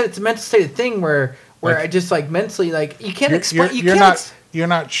 Like I said, it's a mental state of thing where I just like mentally like you can't explain. You're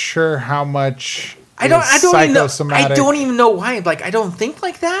not sure how much. I don't even know. Psychosomatic. I don't even know why. Like I don't think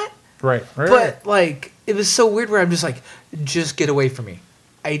like that. Right. But like it was so weird where I'm just like, just get away from me.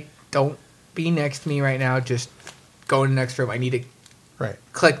 I don't be next to me right now. Just go in the next room. I need to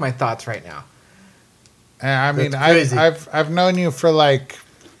collect my thoughts right now. And I mean, That's crazy. I've known you for like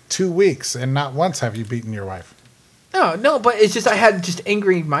 2 weeks, and not once have you beaten your wife. No, but it's just I had just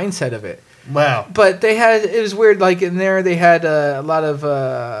angry mindset of it. Wow. But it was weird. Like in there, they had a lot of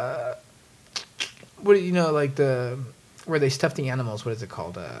what do you know, like where they stuff the animals. What is it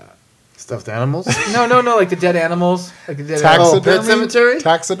called? Stuffed animals? No, like the dead animals, like the dead Taxidermy? Pet cemetery?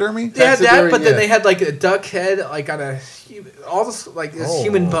 Taxidermy? They had that, Taxidermy, but then yeah. they had like a duck head, like on all this like this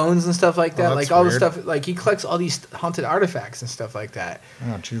human bones and stuff like that. Oh, Like that's all the weird. stuff, like he collects all these haunted artifacts and stuff like that.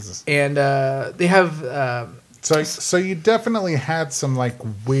 Oh, Jesus. And they have So you definitely had some like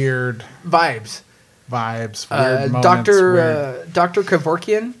weird vibes. vibes, weird moments. Dr.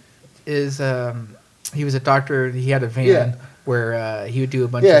 Kevorkian is he was a doctor. He had a van Yeah. where he would do a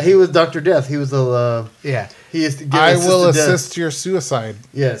bunch. Yeah, of, he was Dr. Death. He was a. yeah. He is. I will assisted death. assist your suicide.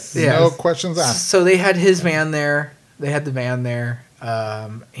 Yes. Yeah. No questions asked. So they had his van there. They had the van there,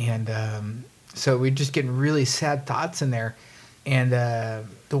 so we're just getting really sad thoughts in there, and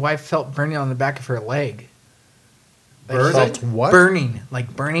the wife felt burning on the back of her leg. Like, Burning? she felt Felt what?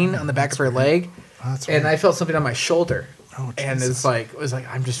 burning on the back of her leg, Oh, that's and weird. I felt something on my shoulder, Oh, and Jesus. it was like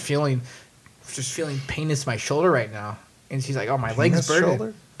I'm just feeling pain in my shoulder right now, and she's like, "Oh, my leg's Penis burning."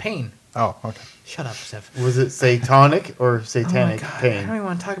 shoulder? Pain. Oh, okay. Shut up, Steph. Was it satanic or Oh my satanic god, I pain? don't even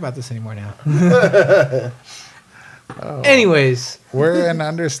want to talk about this anymore now. Anyways, We're an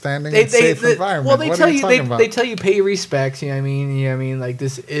understanding and safe environment. well, they What tell are you you talking about? they tell you pay your respects. You know what I mean? You know what I mean? Like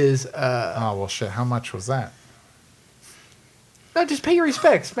this is Oh, well, shit. How much was that? no, just pay your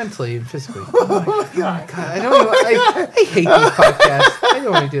respects mentally and physically. Oh my god, I don't. I hate these podcasts. I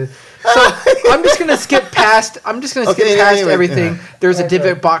don't want to do this. So I'm just gonna skip past. Okay, anyway, everything. yeah. There's a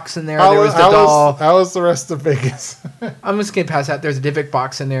Divot box in there. How There was the doll. how was the rest of Vegas? I'm just gonna pass that. There's a Divot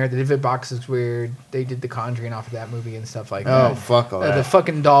box in there. The Divot box is weird. They did The Conjuring off of that movie and stuff like Oh, that. fuck all The that.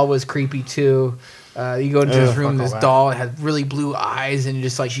 fucking doll was creepy too. You go into his Ugh, room, fuck this all that. doll had really blue eyes, and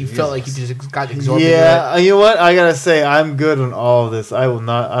just like you felt like you just got absorbed. Yeah, you know what? I gotta say, I'm good on all of this. I will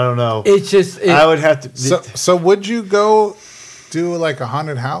not. I don't know. It's just I would have to. So would you go do like a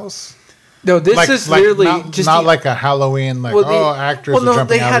haunted house? no. This is literally not, just not the- like a Halloween, like Well, actors well, no, are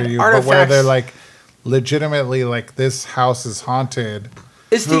jumping they out had at you, but where artifacts. they're like legitimately like this house is haunted.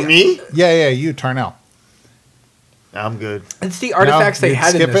 it's Who, the me? Yeah, you Tarnell. I'm good. it's the artifacts they you'd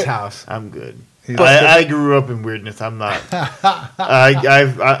had in skip this it? house. I'm good. He's I grew up in weirdness. I'm not.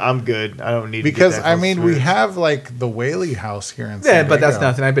 I'm good. I don't need because to get that I house mean we weird. have like the Whaley House here in Yeah, San but that's Diego.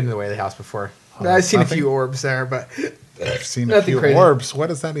 nothing. I've been to the Whaley House before. Oh, I've seen nothing? a few orbs there, but I've seen a nothing few crazy. orbs. What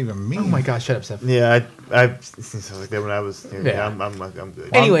does that even mean? oh my gosh, shut up, Steph. Yeah, I've seen stuff like that when I was. Yeah. Yeah, I'm good.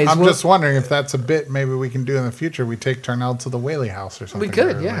 Anyways, I'm well- just wondering if that's a bit maybe we can do in the future. We take Tarnell to the Whaley House or something. We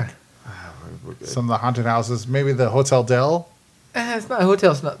could, or, yeah. like, We're good. some of the haunted houses, maybe the Hotel Del. It's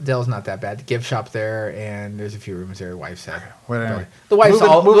not Dell's not that bad. The gift shop there, and there's a few rooms there. Wife said. Whatever. The wife's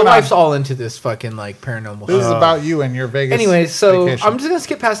Moving on. all into this fucking like paranormal. This is stuff. about you and your Vegas. Anyways, so vacation. I'm just gonna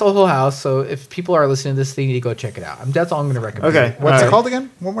skip past the whole house. So if people are listening to this, they need to go check it out. That's all I'm gonna recommend. Okay. What's All it right. called again?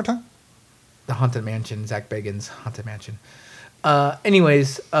 One more time. The Haunted Mansion, Zach Bagans' Haunted Mansion.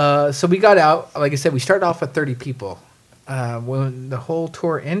 Anyways, so we got out. Like I said, we started off with 30 people. When the whole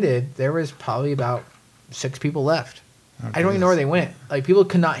tour ended, there was probably about 6 people left. I don't even know where they went. Like, people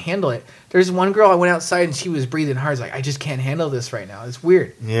could not handle it. There's one girl, I went outside and she was breathing hard. Like, I just can't handle this right now. It's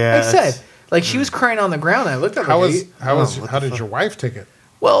weird. Yeah, Like I that's- said, like, she was crying on the ground. I looked at her. How like, how what did the your wife take it?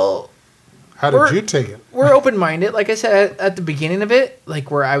 well, How did We're- you take it? we're open minded. Like I said at the beginning of it, like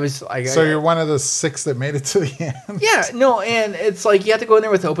where I was like, So you're one of the 6 that made it to the end. yeah, no, and it's like you have to go in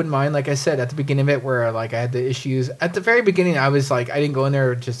there with open mind. Like I said at the beginning of it, where like I had the issues at the very beginning. I was like, I didn't go in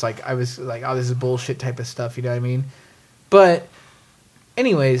there just like I was like, oh, this is bullshit type of stuff. You know what I mean? But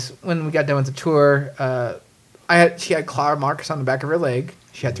anyways, when we got done with the tour, she had claw marks on the back of her leg.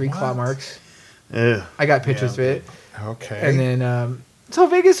 She had 3 claw What? marks. Ugh. I got pictures Yeah, of it, Okay. and then so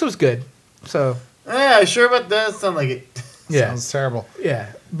Vegas was good. So Yeah, sure about that. Sound like it. yeah, Sounds terrible. yeah.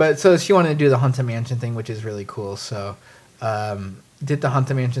 But so she wanted to do the Haunted Mansion thing, which is really cool. So did the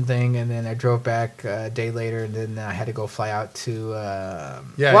Haunted Mansion thing, and then I drove back a day later, and then I had to go fly out to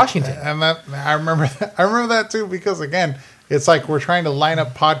Washington. And that I remember that too, because again, it's like we're trying to line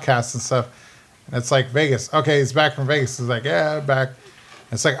up podcasts and stuff. And it's like Vegas. Okay, he's back from Vegas. He's like, yeah, I'm back.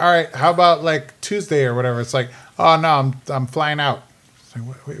 It's like, all right, how about like Tuesday or whatever? It's like, oh no, I'm flying out. It's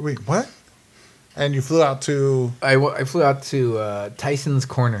like, wait, what? And you flew out to I flew out to Tyson's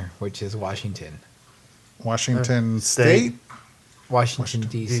Corner, which is Washington, Washington State? State, Washington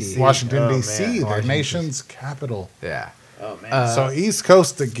D.C. Washington Oh, D.C., man. the Washington, nation's capital. Yeah, Oh man. So East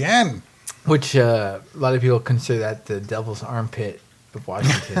Coast again. which a lot of people consider that the devil's armpit of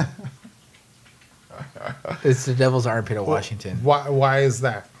Washington. It's the devil's armpit of Washington. Why is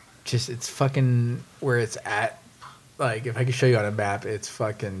that? just it's fucking where it's at. Like if I could show you on a map, it's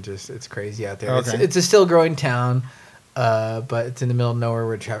fucking just it's crazy out there. Okay. It's a still growing town, but it's in the middle of nowhere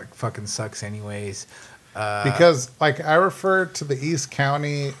where traffic fucking sucks anyways. Because like I refer to the East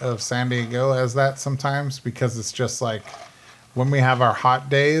County of San Diego as that sometimes because it's just like when we have our hot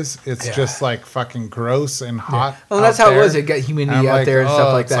days, it's just like fucking gross and hot. Well, that's out how it there. was. It got humidity And I'm out like, there and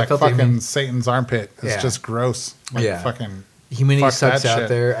stuff like it's that. like Filthy fucking humidity. Satan's armpit. It's Yeah. just gross. Like Yeah. fucking Humidity fuck sucks that out shit.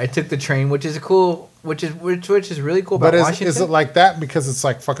 there. I took the train, which is which is really cool about But Washington. is it like that because it's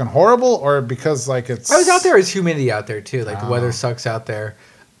like fucking horrible or because like it's I was out there. It's humidity out there too. Like the Oh. weather sucks out there.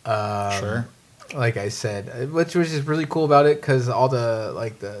 Sure. Like I said, which is really cool about it because all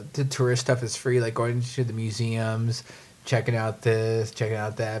the tourist stuff is free. Like going to the museums, checking out this, checking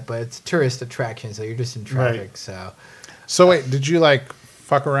out that. But it's a tourist attraction, so you're just in traffic. Right. So wait, did you like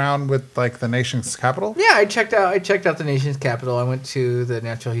fuck around with like the nation's capital? Yeah, I checked out the nation's capital. I went to the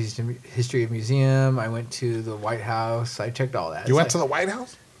Natural History Museum. I went to the White House. I checked all that. You went to the White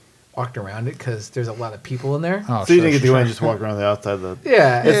House? walked around it because there's a lot of people in there. Oh, So you didn't get to go in and just walk around the outside of the.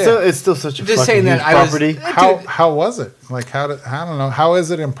 Yeah, It's still such a Just fucking saying that huge I was- property. How was it? Like I don't know. How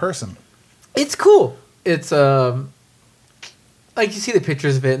is it in person? it's cool. It's like you see the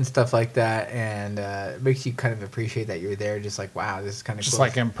pictures of it and stuff like that, and it makes you kind of appreciate that you're there. Just like, wow, this is kind of Just cool.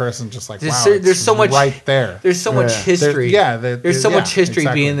 like in person, just like There's wow. so- it's there's so much- right there. There's so much Yeah. history. There's so yeah, much history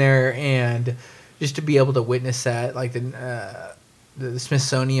exactly. being there, and just to be able to witness that, like the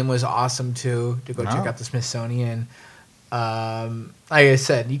Smithsonian was awesome too. To go check Oh. out the Smithsonian. Like I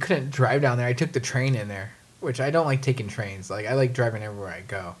said, you couldn't drive down there. I took the train in there, which I don't like taking trains. Like I like driving everywhere I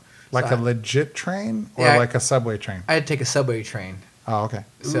go. Like So a legit train or Yeah, like a subway train? I had to take a subway train. Oh, okay.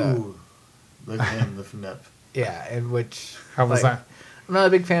 So Ooh, look at him lifting up. yeah, and which How was like, that? I'm not a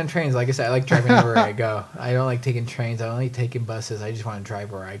big fan of trains. Like I said, I like driving everywhere I go. I don't like taking trains. I don't like taking buses. I just want to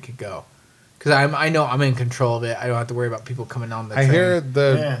drive where I could go. Because I know I'm in control of it. I don't have to worry about people coming on the I train. hear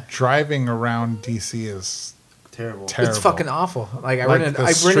the Yeah. driving around DC is Terrible. terrible. It's fucking awful. Like I like rented the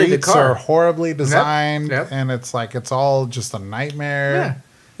a streets car. are horribly designed, Yep. and it's like it's all just a nightmare.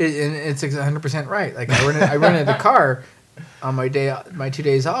 Yeah, and it's 100% right. Like I rented a car on my 2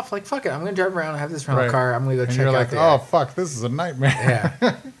 days off. Like fuck it, I'm gonna drive around. Have this rental Right. car. I'm gonna go And check you're out like, there. oh fuck, this is a nightmare.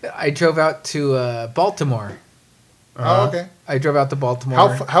 Yeah, I drove out to Baltimore. Oh, okay. I drove out to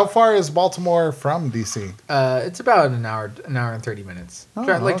Baltimore. How far is Baltimore from DC? It's about an hour and 30 minutes. Oh,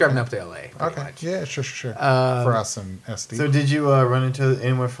 Like driving okay. up to LA. Pretty Okay, much. yeah, sure. Um, For us in SD. So did you run into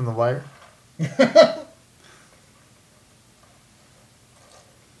anyone from The Wire?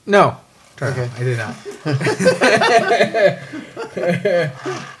 No. Okay. I did not.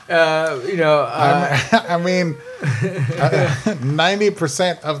 I mean,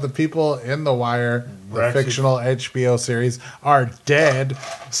 90% of the people in The Wire, Were the actually- fictional HBO series, are dead.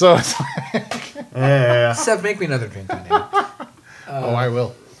 So it's like, Yeah. Seth, make me another drink. Goddamn. oh, I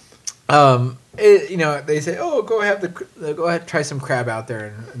will. They say, oh, go ahead, try some crab out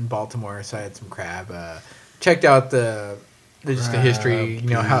there in Baltimore. So I had some crab. Checked out the history.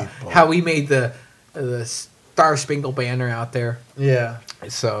 Crab How we made the Star Spangled Banner out there. Yeah.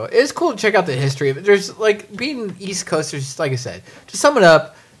 So it's cool to check out the history of it. There's like being East Coasters, like I said, to sum it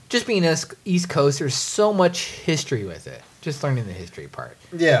up, just being East Coast, there's so much history with it. Just learning the history part.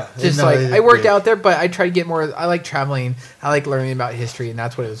 Yeah. Just No, like it is I worked big. out there, but I try to get more. I like traveling. I like learning about history, and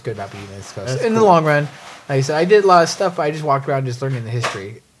that's what it was good about being East Coast. That's In the cool. long run, like I said, I did a lot of stuff, but I just walked around just learning the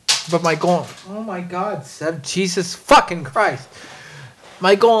history. But my goal, oh my God, Seb, Jesus fucking Christ.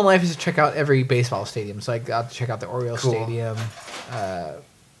 My goal in life is to check out every baseball stadium. So I got to check out the Orioles Cool. Stadium,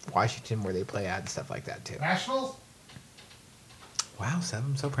 Washington, where they play at, and stuff like that too. Nationals? Wow, Seb,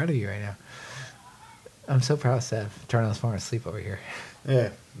 I'm so proud of you right now. I'm so proud of Seb. Darnell's falling asleep over here. Yeah.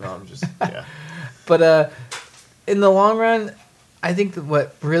 No, I'm just. Yeah. But in the long run, I think that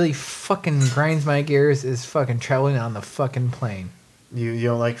what really fucking grinds my gears is fucking traveling on the fucking plane. You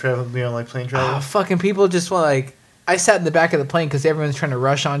don't like travel? You don't like plane travel? Fucking people just want like. I sat in the back of the plane because everyone's trying to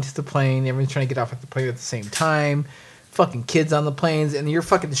rush onto the plane. Everyone's trying to get off at the plane at the same time. Fucking kids on the planes, and you're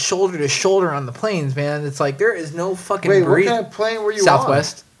fucking shoulder to shoulder on the planes, man. It's like there is no fucking Wait, what breeze. kind of plane were you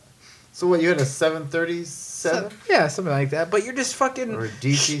Southwest. on? So what? You had a 737 Yeah, something like that. But you're just fucking or a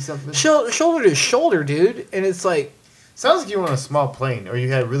DC something? shoulder to shoulder, dude. And it's like, Sounds like you were on a small plane, or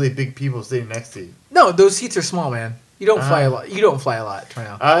you had really big people sitting next to you. no, those seats are small, man. You don't fly a lot. You don't fly a lot right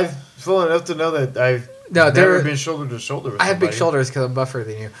now. I've flown enough to know that I've No, never they're- been shoulder to shoulder with I have big somebody. shoulders because I'm buffer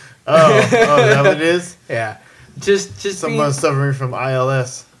than you. Oh, is that what it is? Yeah, just Someone being, suffering from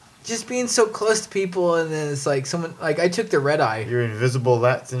ILS. just being so close to people, and then it's like someone like I took the red eye. You're invisible.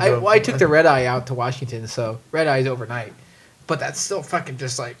 That syndrome. I took the red eye out to Washington, so red eye is overnight. but that's still fucking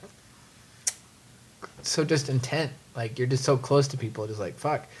just like so just intent. Like you're just so close to people, just like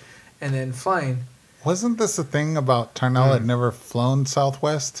fuck. And then flying. Wasn't this a thing about Tarnell had never flown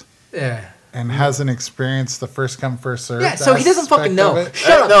Southwest Yeah. and hasn't experienced the first come first served? Yeah, so he doesn't fucking aspect of know. it?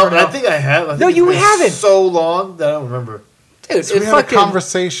 Shut up. No, Tarnell. I think I have. I think No, it's you been haven't. so long that I don't remember. Dude, So we it had a fucking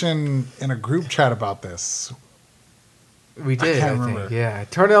conversation in a group chat about this. we did. can't I think. remember. Yeah,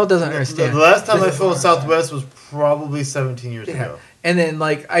 Tarnell doesn't The understand. last time I flew Southwest was probably 17 years Yeah. ago. And then,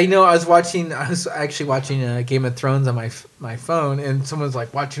 like, I know I was actually watching Game of Thrones on my phone, and someone's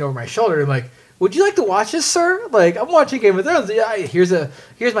like watching over my shoulder. I'm like, "Would you like to watch this, sir?" Like, I'm watching Game of Thrones. Yeah, here's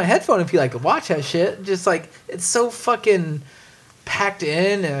my headphone if you like to watch that shit. Just like it's so fucking packed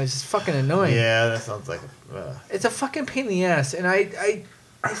in, and it's just fucking annoying. Yeah, that sounds like. It's a fucking pain in the ass, and I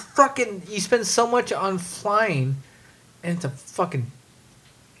fucking you spend so much on flying, and it's a fucking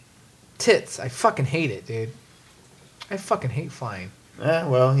tits. I fucking hate it, dude. I fucking hate flying.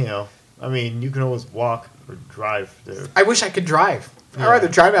 Well, you know, I mean, you can always walk or drive there. I wish I could drive. Yeah. I'd rather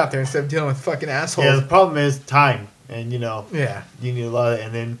drive out there instead of dealing with fucking assholes. Yeah, the problem is time, and you know, Yeah. you need a lot of,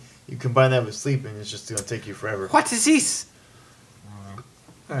 and then you combine that with sleep, and it's just gonna take you forever. What is this?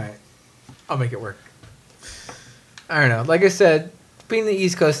 Alright. I'll make it work. I don't know. Like I said, being the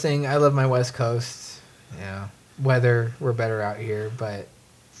East Coast thing, I love my West Coast. Yeah. Weather, we're better out here, but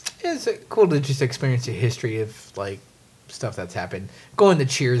it's cool to just experience the history of, like, stuff that's happened. Going to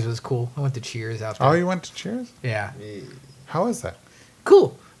Cheers was cool. I went to Cheers out there. Oh, you went to Cheers? Yeah. How is that?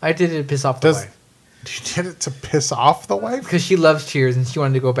 Cool. I did it to piss off the wife. You did it to piss off the wife? Because she loves Cheers and she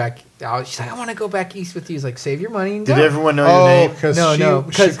wanted to go back out. She's like, I want to go back east with you. He's like, save your money and go. Did everyone know your name?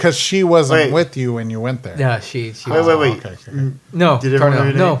 Because she wasn't Wait. with you when you went there. No, she Wait. Okay. No, Did everyone know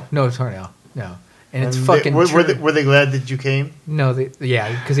Tarnell. your name? No, Tarnell. No. And it's And fucking were true. they glad that you came? No,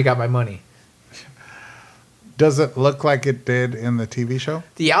 yeah, because he got my money. Does it look like it did in the TV show?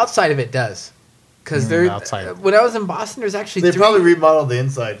 The outside of it does. Because The outside. when I was in Boston, there's actually They probably remodeled the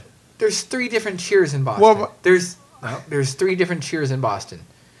inside. there's 3 different Cheers in Boston. Well, but- there's 3 different Cheers in Boston.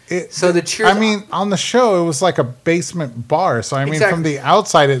 It, So the Cheers. I mean, on the show, it was like a basement bar. So, I mean, Exactly. from the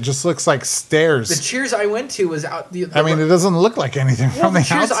outside, it just looks like stairs. the Cheers I went to was out. It doesn't look like anything from the the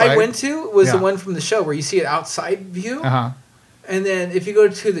Cheers outside. I went to was Yeah. the one from the show where you see an outside view. Uh-huh. And then if you go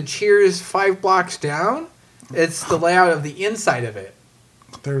to the Cheers 5 blocks down, it's the layout of the inside of it.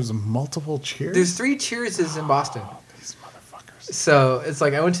 There's multiple Cheers? There's 3 Cheerses in Boston. These motherfuckers. So it's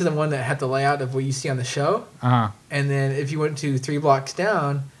like I went to the one that had the layout of what you see on the show. Uh-huh. And then if you went to 3 blocks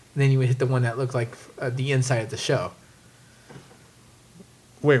down, then you would hit the one that looked like the inside of the show.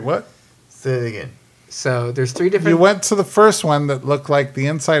 Wait, what? Say it again. So there's 3 different. You went to the first one that looked like the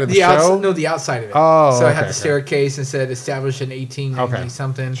inside of the show? No, the outside of it. Oh, so it okay, had the okay. staircase and said established in 1890 Okay.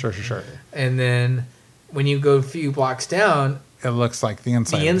 something. Sure. And then when you go a few blocks down, It looks like the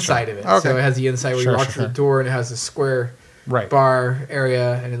inside the inside of it. Okay. So it has the inside where Sure, you walk sure, through sure. the door and it has a square Right. bar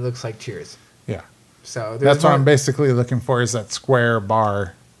area and it looks like Cheers. Yeah. So That's what I'm basically looking for is that square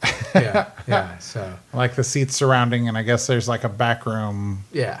bar. yeah. So Like the seats surrounding, and I guess there's like a back room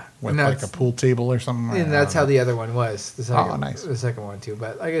yeah, with and like that's, a pool table or something. and that's how the other one was. The second, nice. The second one too.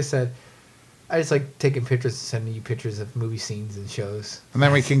 But like I said, I just like taking pictures and sending you pictures of movie scenes and shows. And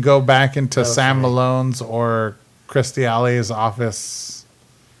then we can go back into That was Sam funny. Malone's or Christy Alley's office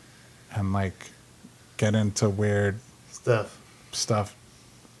and like get into weird Stuff.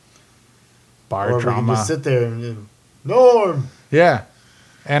 Bar Or we can drama. just sit there and Norm. Yeah.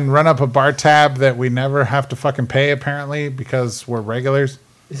 And run up a bar tab that we never have to fucking pay apparently because we're regulars.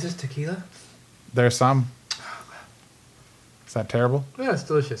 Is this tequila? There's some. Is that terrible? Yeah, it's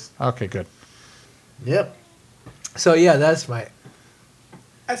delicious. Okay, good. Yep. So yeah, that's my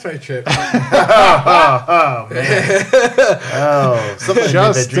trip. Oh man. Oh, somebody made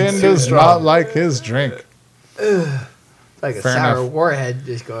that drink Justin too does strong. not like his drink. Like a Fair sour enough. warhead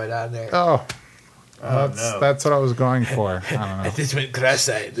just going on there. Oh, Oh, that's no. that's what I was going for. I don't know. This went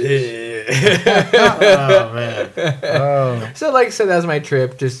cross-eyed. Oh man. Oh, So like I said, that was my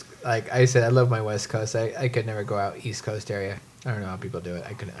trip. Just like I said, I love my West Coast. I could never go out East Coast area. I don't know how people do it.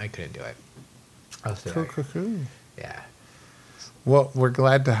 I couldn't do it. I'll stay cool, out cool, here. cool. Yeah. Well, we're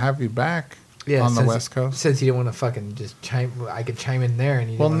glad to have you back Yeah, on the since- West Coast. Since you didn't want to fucking just chime, I could chime in there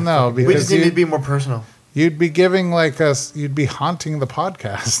and you. Well, didn't no, wanna fucking- We because just need you- to be more personal. You'd be giving like us. You'd be haunting the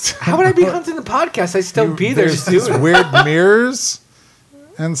podcast. How would I be hunting the podcast? I'd still be there. There's Just these doing it. weird mirrors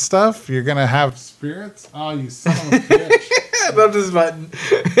and stuff. You're gonna have spirits. Oh, you son of a bitch! I love this button.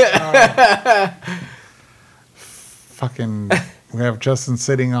 Fucking. We have Justin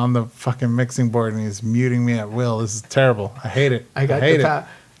sitting on the fucking mixing board and he's muting me at will. This is terrible. I hate it. I got hate the it. power.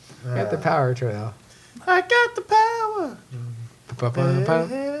 I got the power, Trail. I got the power.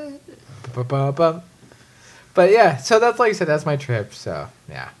 But yeah, so that's like I said, that's my trip. So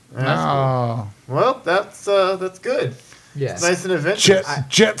yeah, Oh, Well, that's good. yeah. It's nice and adventurous.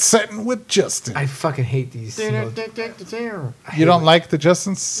 jet setting with Justin. I fucking hate these. You don't like the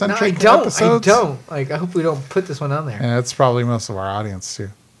Justin No, centric I don't. episodes? I don't. Like, I hope we don't put this one on there. Yeah, that's probably most of our audience too.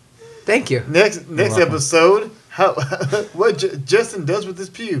 Thank you. Next welcome. episode, what Justin does with his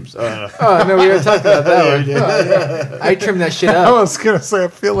pubes. Oh no, we were talking about that one. Yeah. Oh, yeah. I trimmed that shit I up. was gonna say I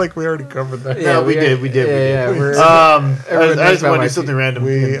feel like we already covered that. No, we did. Yeah, we're, I Everyone knows just about want to my do something random.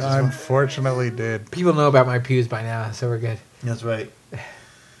 We Just one. unfortunately did. people know about my pews by now, so we're good. That's right.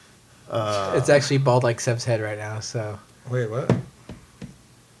 It's actually bald like Seb's head right now. So Wait, what?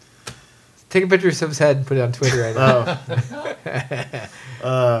 take a picture of Seb's head and put it on Twitter right now.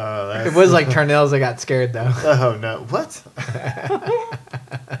 It was like Tarnell's. I got scared though. Oh no! What?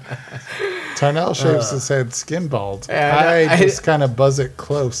 Tarnell shaves his head skin bald. Yeah, I just kind of buzz it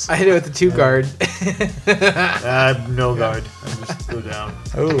close. I hit it with the 2 guard. I have no guard. I just go down.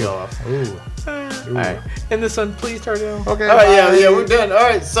 Ooh. Go off. Ooh. All right, and this one, please, Tarnell. Okay. All right, bye. yeah, we're done. All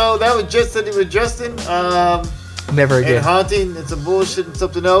right, so that was just Sitting with Justin. Never And again. haunting and some bullshit and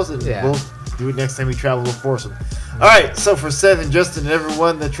something else, and Yeah. we'll do it next time we travel. We'll force them. All right, so for Seven, Justin, and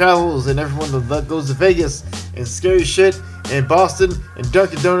everyone that travels and everyone that goes to Vegas and scary shit and Boston and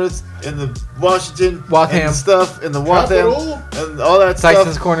Dunkin' Donuts and the Washington Waltham. and the stuff and the Waltham Capital. and all that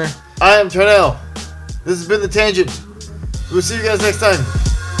Tyson's stuff. corner. I am Tarnell. This has been The Tangent. We'll see you guys next time.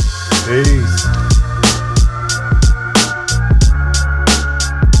 Peace.